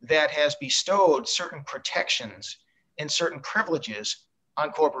that has bestowed certain protections and certain privileges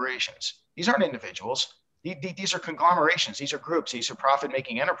on corporations. These aren't individuals. These are conglomerations. These are groups. These are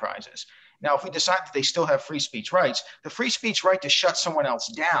profit-making enterprises. Now, if we decide that they still have free speech rights, the free speech right to shut someone else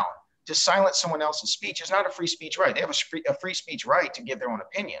down, to silence someone else's speech, is not a free speech right. They have a free speech right to give their own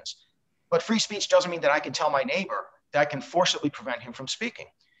opinions. But free speech doesn't mean that I can tell my neighbor that I can forcibly prevent him from speaking.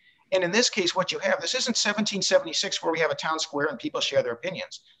 And in this case, what you have, this isn't 1776 where we have a town square and people share their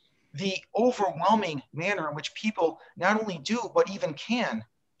opinions. The overwhelming manner in which people not only do, but even can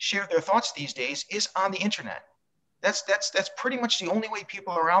share their thoughts these days is on the internet. That's pretty much the only way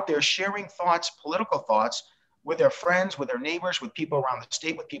people are out there sharing thoughts, political thoughts, with their friends, with their neighbors, with people around the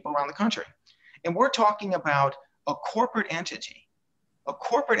state, with people around the country. And we're talking about a corporate entity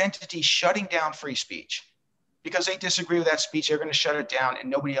shutting down free speech. Because they disagree with that speech, they're going to shut it down and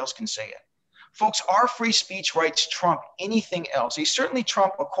nobody else can say it. Folks, our free speech rights trump anything else. They certainly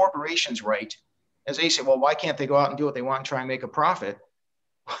trump a corporation's right, as they say, well, why can't they go out and do what they want and try and make a profit?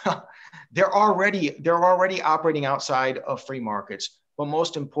 They're already operating outside of free markets, but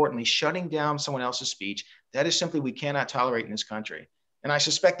most importantly, shutting down someone else's speech, that is simply we cannot tolerate in this country. And I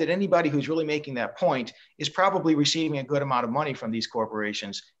suspect that anybody who's really making that point is probably receiving a good amount of money from these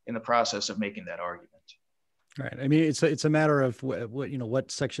corporations in the process of making that argument. Right. I mean, it's a matter of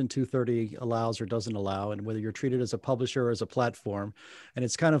what Section 230 allows or doesn't allow, and whether you're treated as a publisher or as a platform. And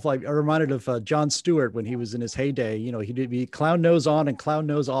it's kind of like, I'm reminded of Jon Stewart when he was in his heyday. He'd be clown nose on and clown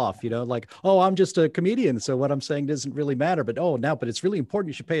nose off. Like, oh, I'm just a comedian, so what I'm saying doesn't really matter. But but it's really important.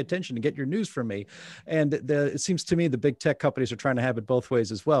 You should pay attention and get your news from me. And it seems to me the big tech companies are trying to have it both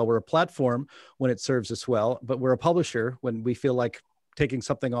ways as well. We're a platform when it serves us well, but we're a publisher when we feel like taking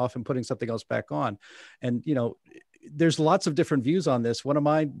something off and putting something else back on. And, there's lots of different views on this.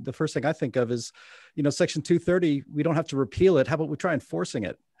 The first thing I think of is, Section 230, we don't have to repeal it. How about we try enforcing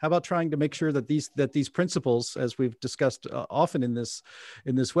it? How about trying to make sure that these principles, as we've discussed often in this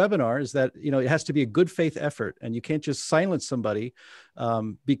webinar, is that, it has to be a good faith effort, and you can't just silence somebody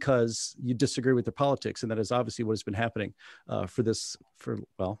because you disagree with their politics. And that is obviously what has been happening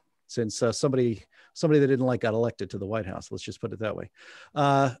since somebody that didn't like got elected to the White House. Let's just put it that way.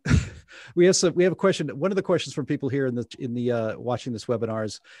 We have a question. One of the questions from people here in the watching this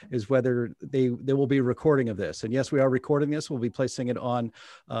webinar is whether they will be recording of this. And yes, we are recording this. We'll be placing it on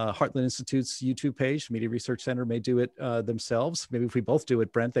Heartland Institute's YouTube page. Media Research Center may do it themselves. Maybe if we both do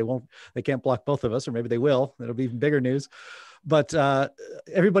it, Brent, they can't block both of us, or maybe they will. It'll be even bigger news. But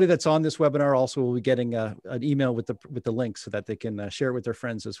everybody that's on this webinar also will be getting an email with the link so that they can share it with their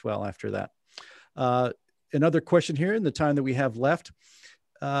friends as well after that. Another question here in the time that we have left.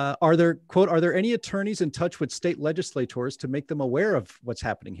 Are there any attorneys in touch with state legislators to make them aware of what's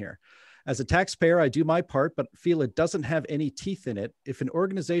happening here? As a taxpayer, I do my part, but feel it doesn't have any teeth in it. If an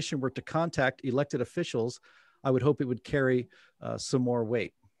organization were to contact elected officials, I would hope it would carry some more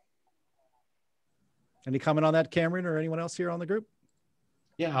weight. Any comment on that, Cameron, or anyone else here on the group?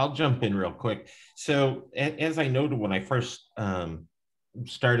 Yeah, I'll jump in real quick. So as I noted when I first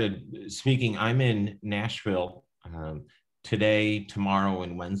started speaking, I'm in Nashville today, tomorrow,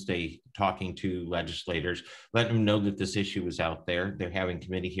 and Wednesday, talking to legislators, letting them know that this issue is out there. They're having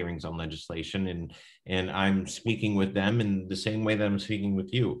committee hearings on legislation, and I'm speaking with them in the same way that I'm speaking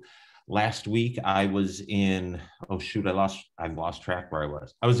with you. Last week, I was in, I've lost track where I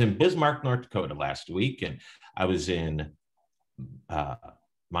was. I was in Bismarck, North Dakota last week, and I was in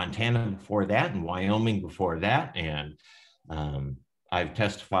Montana before that, and Wyoming before that, and I've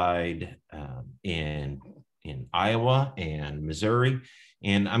testified in Iowa and Missouri,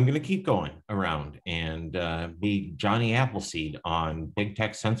 and I'm going to keep going around and be Johnny Appleseed on big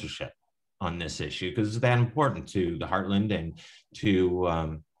tech censorship on this issue, because it's that important to the Heartland and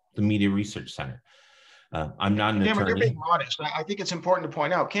to the Media Research Center. I'm not an Cameron, attorney. you're being modest. I think it's important to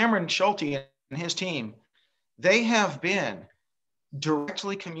point out, Cameron Schulte and his team, they have been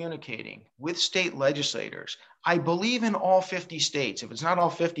directly communicating with state legislators, I believe in all 50 states. If it's not all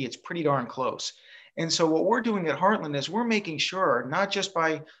 50, it's pretty darn close. And so what we're doing at Heartland is we're making sure, not just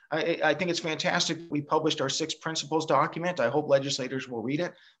by, I think it's fantastic we published our 6 principles document. I hope legislators will read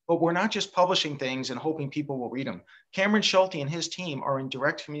it, but we're not just publishing things and hoping people will read them. Cameron Schulte and his team are in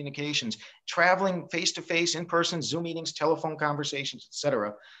direct communications, traveling face-to-face, in-person, Zoom meetings, telephone conversations, et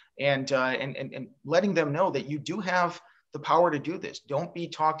cetera, and letting them know that you do have the power to do this. Don't be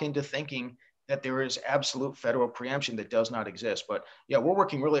talked into thinking that there is absolute federal preemption that does not exist. But yeah, we're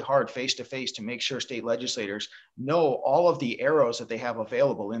working really hard face to face to make sure state legislators know all of the arrows that they have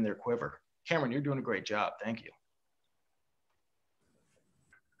available in their quiver. Cameron, you're doing a great job. Thank you.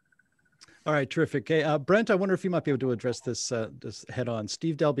 All right, terrific. Hey, Brent, I wonder if you might be able to address this head on.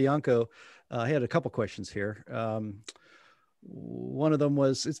 Steve Del Bianco had a couple questions here. One of them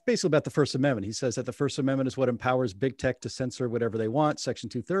was, it's basically about the First Amendment. He says that the First Amendment is what empowers big tech to censor whatever they want. Section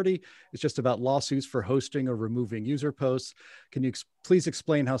 230 is just about lawsuits for hosting or removing user posts. Can you please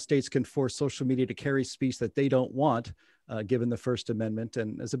explain how states can force social media to carry speech that they don't want, given the First Amendment?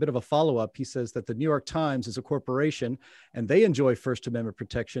 And as a bit of a follow-up, he says that the New York Times is a corporation and they enjoy First Amendment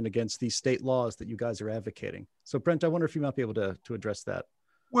protection against these state laws that you guys are advocating. So Brent, I wonder if you might be able to address that.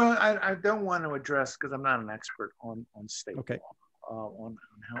 Well, I don't want to address, because I'm not an expert on state okay. law, on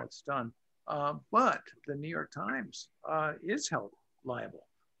how it's done. But the New York Times is held liable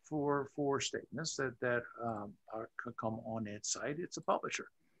for statements that could come on its site. It's a publisher.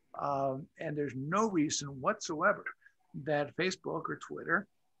 And there's no reason whatsoever that Facebook or Twitter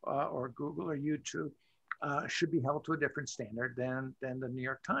or Google or YouTube should be held to a different standard than the New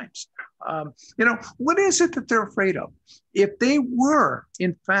York Times. You know, what is it that they're afraid of? If they were,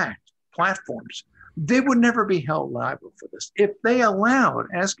 in fact, platforms, they would never be held liable for this. If they allowed,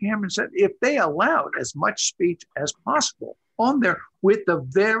 as Cameron said, if they allowed as much speech as possible on there with the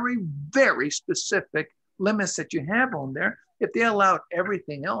very, very specific limits that you have on there, if they allowed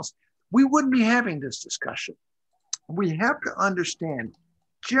everything else, we wouldn't be having this discussion. We have to understand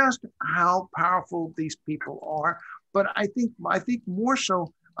just how powerful these people are, but I think more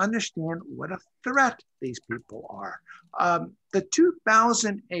so understand what a threat these people are. The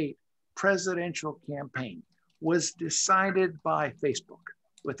 2008 presidential campaign was decided by Facebook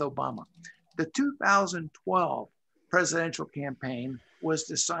with Obama. The 2012 presidential campaign was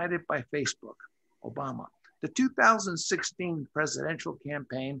decided by Facebook, Obama. The 2016 presidential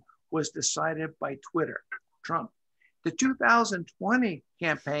campaign was decided by Twitter, Trump. The 2020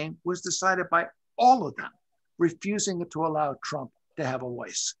 campaign was decided by all of them, refusing to allow Trump to have a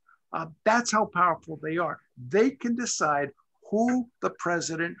voice. That's how powerful they are. They can decide who the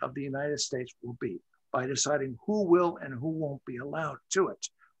president of the United States will be by deciding who will and who won't be allowed to it.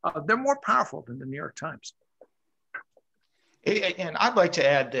 They're more powerful than the New York Times. And I'd like to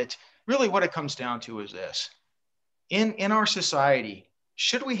add that really what it comes down to is this. In our society,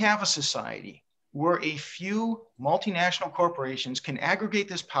 should we have a society where a few multinational corporations can aggregate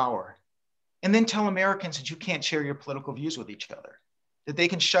this power and then tell Americans that you can't share your political views with each other, that they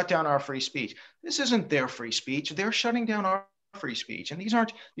can shut down our free speech? This isn't their free speech. They're shutting down our free speech. And these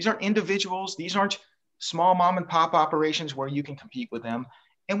aren't individuals. These aren't small mom and pop operations where you can compete with them.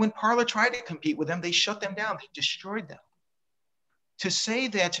 And when Parler tried to compete with them, they shut them down. They destroyed them. To say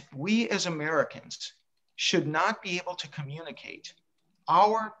that we as Americans should not be able to communicate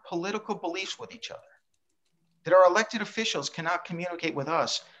our political beliefs with each other, that our elected officials cannot communicate with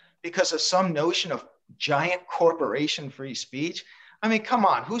us because of some notion of giant corporation free speech. I mean, come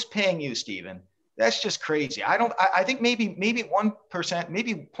on, who's paying you, Stephen? That's just crazy. I think maybe 1%,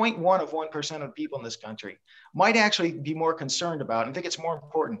 maybe 0.1% of people in this country might actually be more concerned about, and think it's more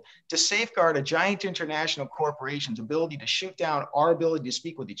important to safeguard a giant international corporation's ability to shoot down our ability to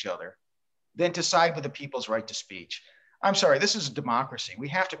speak with each other than to side with the people's right to speech. I'm sorry, this is a democracy. We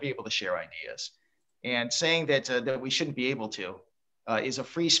have to be able to share ideas. And saying that we shouldn't be able to is a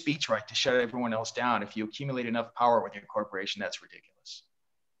free speech right to shut everyone else down. If you accumulate enough power with your corporation, that's ridiculous.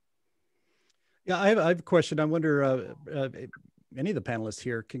 Yeah, I have a question. I wonder, any of the panelists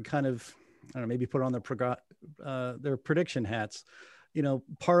here can kind of, I don't know, maybe put on their prediction hats. You know,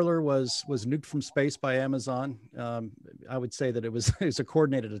 Parler was nuked from space by Amazon. I would say that it was a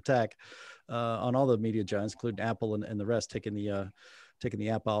coordinated attack on all the media giants, including Apple and the rest, taking the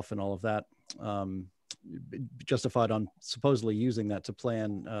app off and all of that. Justified on supposedly using that to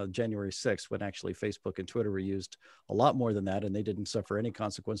plan January 6th, when actually Facebook and Twitter were used a lot more than that, and they didn't suffer any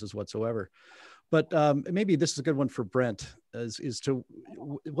consequences whatsoever. But maybe this is a good one for Brent, is to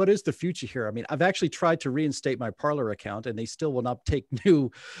what is the future here? I mean, I've actually tried to reinstate my Parler account, and they still will not take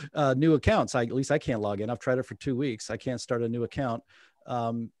new accounts. At least I can't log in. I've tried it for 2 weeks. I can't start a new account.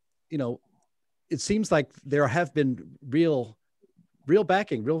 You know, it seems like there have been real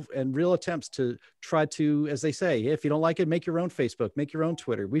backing, real attempts to try to, as they say, if you don't like it, make your own Facebook, make your own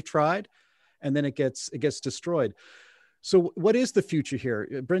Twitter. We've tried, and then it gets destroyed. So what is the future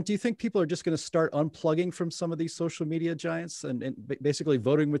here? Brent, do you think people are just going to start unplugging from some of these social media giants and basically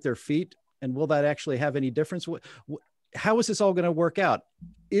voting with their feet? And will that actually have any difference? How is this all going to work out?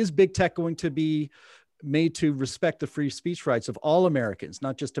 Is big tech going to be made to respect the free speech rights of all Americans,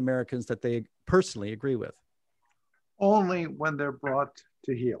 not just Americans that they personally agree with? Only when they're brought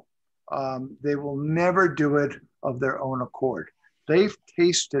to heel. They will never do it of their own accord. They've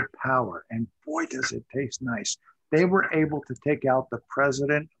tasted power, and boy, does it taste nice. They were able to take out the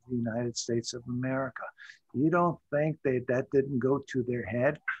president of the United States of America. You don't think that didn't go to their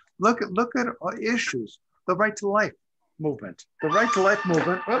head? Look at issues. The right to life movement. The right to life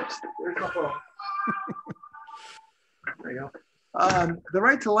movement. Oops, there's my phone. There you go. The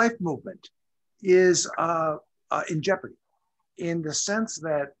right to life movement is in jeopardy, in the sense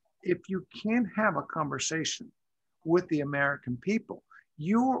that if you can't have a conversation with the American people,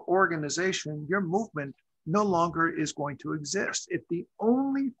 your organization, your movement no longer is going to exist. If the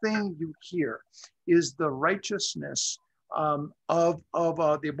only thing you hear is the righteousness of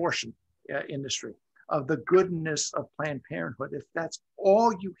the abortion industry, of the goodness of Planned Parenthood, if that's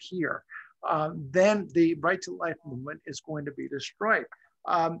all you hear, then the right to life movement is going to be destroyed.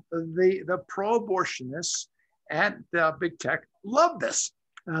 The pro-abortionists at big tech love this.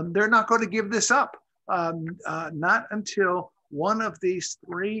 They're not going to give this up, not until one of these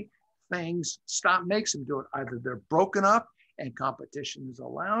three things makes them do it. Either they're broken up and competition is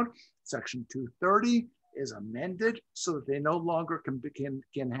allowed, Section 230 is amended so that they no longer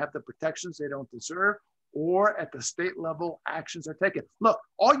can have the protections they don't deserve, or at the state level, actions are taken. Look,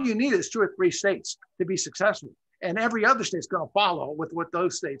 all you need is 2 or 3 states to be successful, and every other state's going to follow with what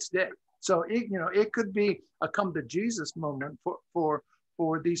those states did. So it could be a come to Jesus moment for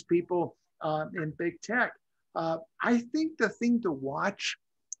these people in big tech. I think the thing to watch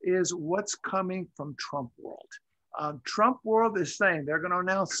is what's coming from Trump world. Trump world is saying they're going to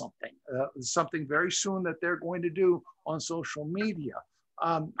announce something very soon that they're going to do on social media.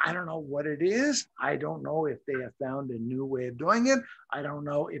 I don't know what it is. I don't know if they have found a new way of doing it. I don't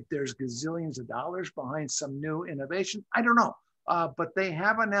know if there's gazillions of dollars behind some new innovation. I don't know. But they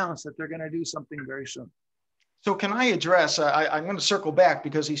have announced that they're going to do something very soon. So can I address, I'm going to circle back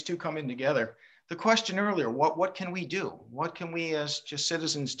because these two come in together. The question earlier, what can we do? What can we as just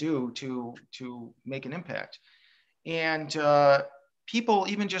citizens do to make an impact? And people,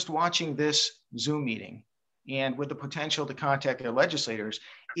 even just watching this Zoom meeting and with the potential to contact their legislators,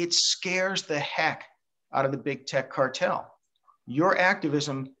 it scares the heck out of the big tech cartel. Your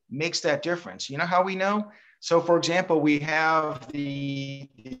activism makes that difference. You know how we know? So for example, we have the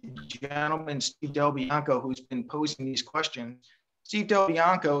gentleman, Steve Del Bianco, who's been posing these questions Steve Del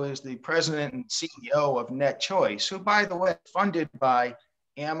Bianco is the president and CEO of NetChoice, who, by the way, funded by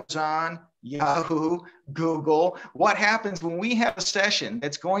Amazon, Yahoo, Google. What happens when we have a session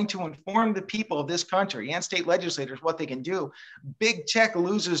that's going to inform the people of this country and state legislators what they can do? Big tech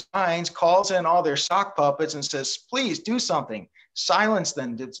loses minds, calls in all their sock puppets and says, please do something, silence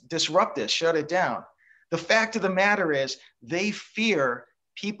them, disrupt this, shut it down. The fact of the matter is they fear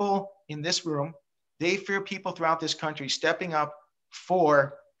people in this room, they fear people throughout this country stepping up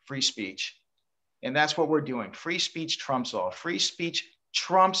for free speech. And that's what we're doing. Free speech trumps all. Free speech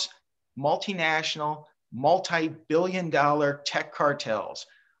trumps multinational, multi-billion-dollar tech cartels.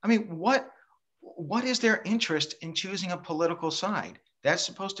 I mean, what is their interest in choosing a political side? That's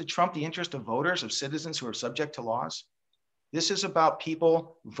supposed to trump the interest of voters, of citizens who are subject to laws? This is about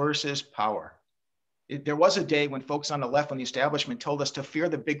people versus power. There was a day when folks on the left, on the establishment, told us to fear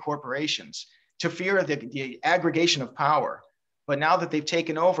the big corporations, to fear the aggregation of power. But now that they've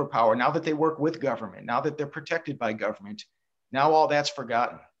taken over power, now that they work with government, now that they're protected by government, now all that's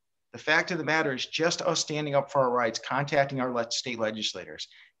forgotten. The fact of the matter is just us standing up for our rights, contacting our state legislators,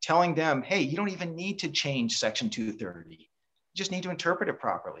 telling them, hey, you don't even need to change Section 230. You just need to interpret it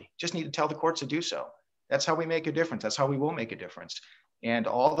properly. Just need to tell the courts to do so. That's how we make a difference. That's how we will make a difference. And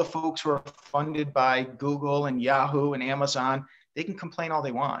all the folks who are funded by Google and Yahoo and Amazon, they can complain all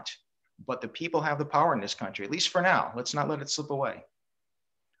they want. But the people have the power in this country, at least for now. Let's not let it slip away.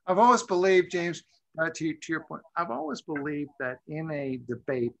 I've always believed, James, to your point, I've always believed that in a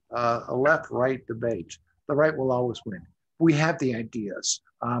debate, a left-right debate, the right will always win. We have the ideas,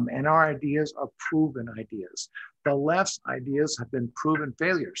 and our ideas are proven ideas. The left's ideas have been proven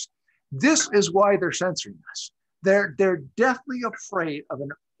failures. This is why they're censoring us. They're deathly afraid of an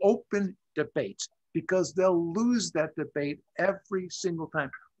open debate because they'll lose that debate every single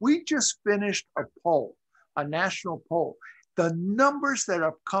time. We just finished a poll, a national poll. The numbers that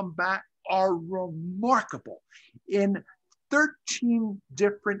have come back are remarkable. In 13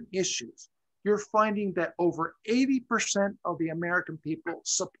 different issues, you're finding that over 80% of the American people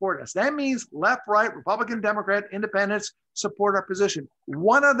support us. That means left, right, Republican, Democrat, independents support our position.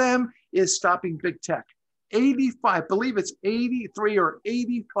 One of them is stopping big tech. 85, I believe it's 83 or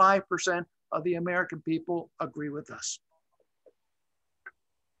 85% of the American people agree with us.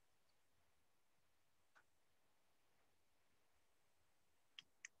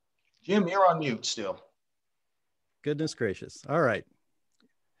 Jim, you're on mute still. Goodness gracious. All right.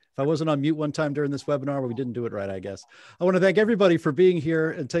 If I wasn't on mute one time during this webinar, we didn't do it right, I guess. I want to thank everybody for being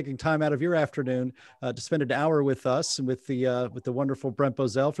here and taking time out of your afternoon to spend an hour with us and with the wonderful Brent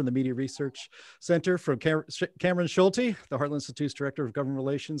Bozell from the Media Research Center, from Cameron Schulte, the Heartland Institute's Director of Government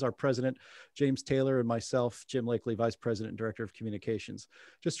Relations, our President, James Taylor, and myself, Jim Lakely, Vice President and Director of Communications.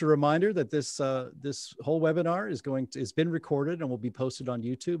 Just a reminder that this whole webinar has been recorded and will be posted on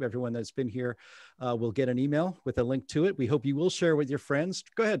YouTube. Everyone that's been here will get an email with a link to it. We hope you will share with your friends.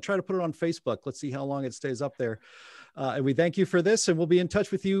 Go ahead. Try to put it on Facebook. Let's see how long it stays up there. And we thank you for this, and we'll be in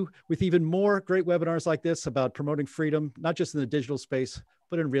touch with you with even more great webinars like this about promoting freedom, not just in the digital space,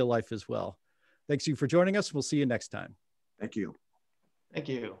 but in real life as well. Thanks you for joining us. We'll see you next time. Thank you. Thank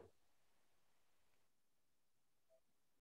you.